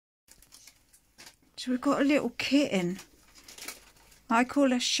So we've got a little kitten. I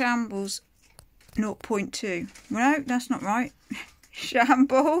call her Shambles 0.2. No, that's not right.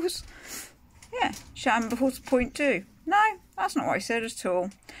 Shambles. Yeah, Shambles 0.2. No, that's not what I said at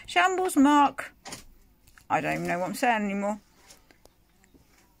all. Shambles Mark. I don't even know what I'm saying anymore.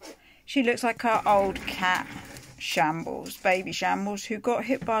 She looks like our old cat, Shambles, baby Shambles, who got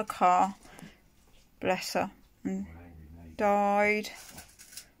hit by a car. Bless her. And died.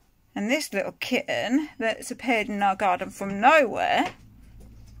 And this little kitten that's appeared in our garden from nowhere,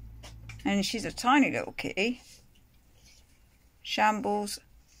 and she's a tiny little kitty, Shambles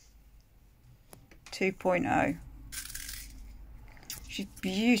 2.0. She's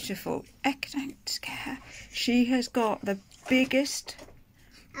beautiful. Don't scare her. She has got the biggest,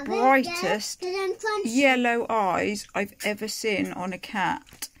 brightest yellow eyes I've ever seen on a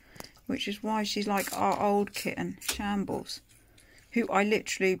cat, which is why she's like our old kitten, Shambles, who I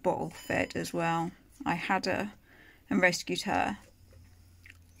literally bottle fed as well. I had her and rescued her,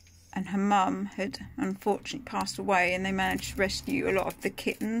 and her mum had unfortunately passed away, and they managed to rescue a lot of the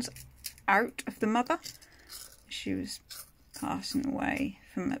kittens out of the mother. She was passing away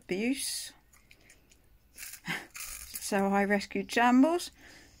from abuse. So I rescued Shambles,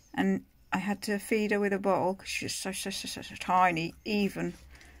 and I had to feed her with a bottle because she was so tiny, even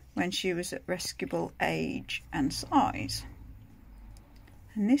when she was at rescuable age and size.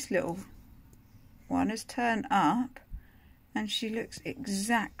 And this little one has turned up, and she looks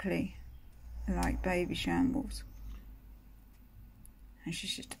exactly like baby Shambles. And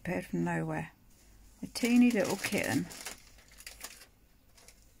she's just appeared from nowhere. A teeny little kitten.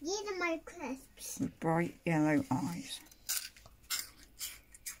 These are my crisps. With bright yellow eyes.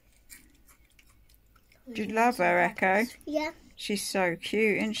 Do you love her, Echo? Yeah. She's so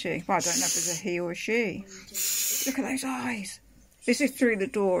cute, isn't she? Well, I don't know if it's a he or a she. Look at those eyes. This is through the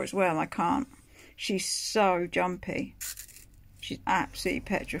door as well. I can't. She's so jumpy. She's absolutely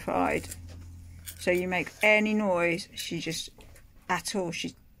petrified. So you make any noise, she just, at all,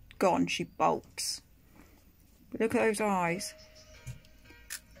 she's gone. She bolts. But look at those eyes.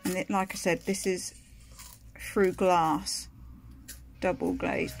 And it, like I said, this is through glass. Double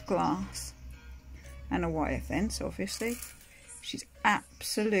glazed glass. And a wire fence, obviously. She's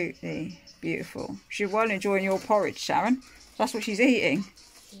absolutely beautiful. She's well enjoying your porridge, Sharon. That's what she's eating.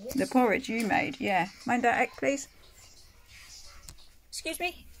 Yes. The porridge you made, yeah. Mind that egg, please. Excuse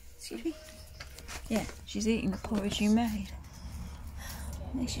me. Excuse me. Yeah, she's eating the porridge you made.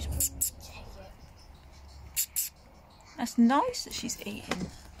 And she's... That's nice that she's eating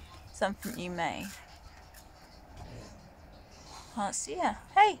something you made. Can't see her.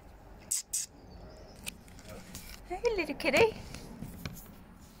 Hey. Hey, little kitty.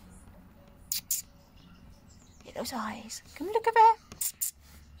 Get those eyes. Come look at her.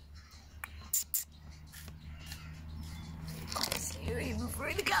 Can't see her even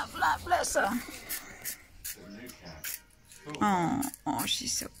through the cat flap, bless her. Oh,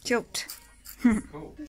 she's so cute.